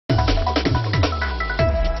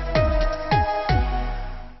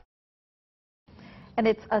And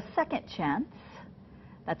it's a second chance.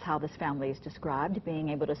 That's how this family is described, being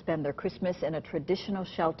able to spend their Christmas in a traditional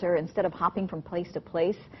shelter instead of hopping from place to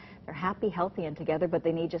place. They're happy, healthy, and together, but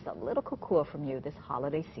they need just a little kukua from you this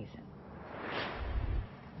holiday season.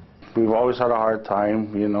 We've always had a hard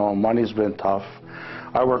time, you know, money's been tough.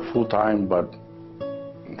 I work full-time, but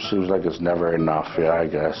it seems like it's never enough, yeah, I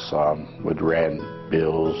guess, with rent,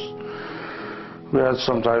 bills.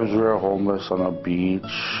 Sometimes we're homeless on a beach,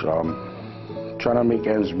 trying to make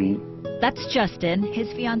ends meet. That's Justin, his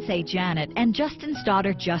fiancée Janet, and Justin's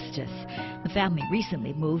daughter Justice. The family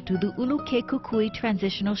recently moved to the Ulu Ke Kukui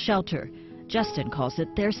Transitional Shelter. Justin calls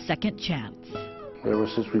it their second chance. Ever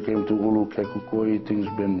since we came to Ulu Ke Kukui, things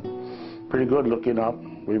been pretty good, looking up.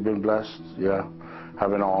 We've been blessed, yeah.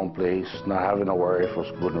 Having our own place, not having to worry if it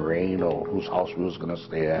was going to rain or whose house we was going to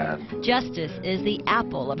stay at. Justice is the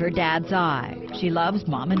apple of her dad's eye. She loves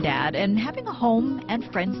mom and dad and having a home and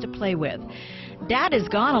friends to play with. Dad is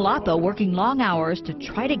gone a lot, though, working long hours to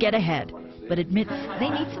try to get ahead, but admits they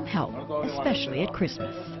need some help, especially at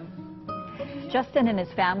Christmas. Justin and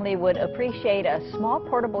his family would appreciate a small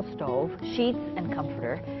portable stove, sheets and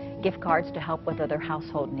comforter, gift cards to help with other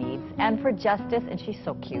household needs, and for Justice, and she's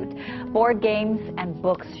so cute, board games and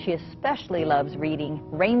books. She especially loves reading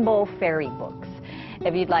Rainbow Fairy books.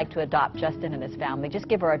 If you'd like to adopt Justin and his family, just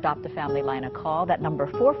give our Adopt a Family line a call. That number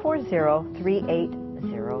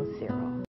 440-3800.